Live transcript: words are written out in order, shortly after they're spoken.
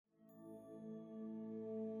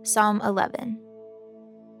Psalm 11.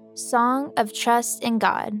 Song of Trust in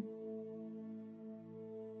God.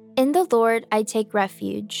 In the Lord I take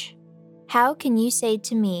refuge. How can you say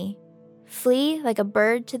to me, "Flee like a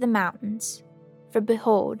bird to the mountains"? For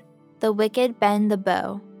behold, the wicked bend the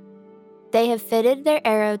bow. They have fitted their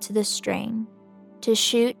arrow to the string, to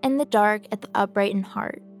shoot in the dark at the upright in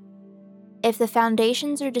heart. If the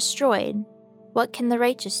foundations are destroyed, what can the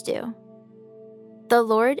righteous do? The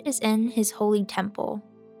Lord is in his holy temple.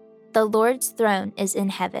 The Lord's throne is in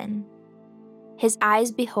heaven. His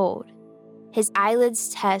eyes behold, his eyelids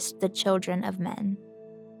test the children of men.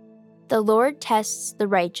 The Lord tests the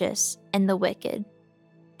righteous and the wicked,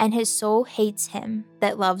 and his soul hates him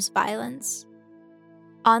that loves violence.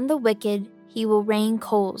 On the wicked he will rain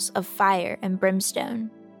coals of fire and brimstone.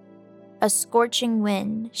 A scorching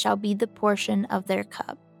wind shall be the portion of their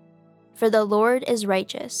cup. For the Lord is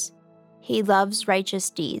righteous, he loves righteous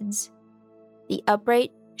deeds. The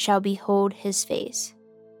upright shall behold his face.